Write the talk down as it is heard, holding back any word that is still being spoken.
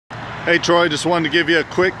Hey Troy, just wanted to give you a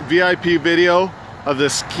quick VIP video of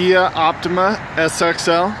this Kia Optima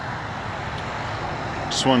SXL.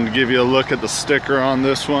 Just wanted to give you a look at the sticker on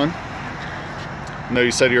this one. I know you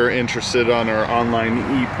said you were interested on our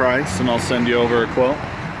online e-price, and I'll send you over a quote.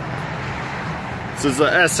 This is the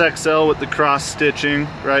SXL with the cross stitching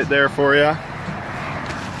right there for you,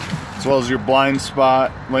 as well as your blind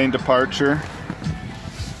spot, lane departure,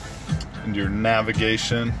 and your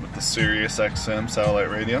navigation with the Sirius XM satellite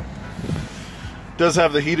radio. Does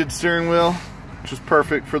have the heated steering wheel, which is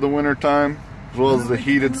perfect for the winter time, as well as the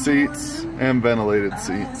heated seats and ventilated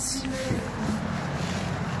seats.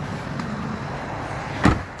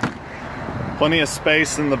 Plenty of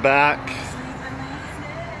space in the back,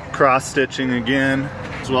 cross stitching again,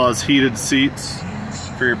 as well as heated seats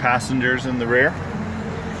for your passengers in the rear.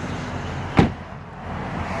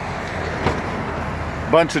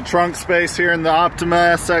 Bunch of trunk space here in the Optima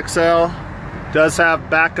SXL. Does have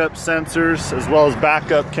backup sensors as well as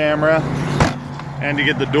backup camera, and you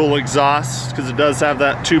get the dual exhaust because it does have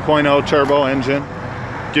that 2.0 turbo engine.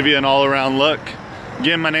 Give you an all-around look.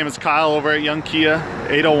 Again, my name is Kyle over at Young Kia,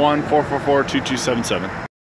 801-444-2277.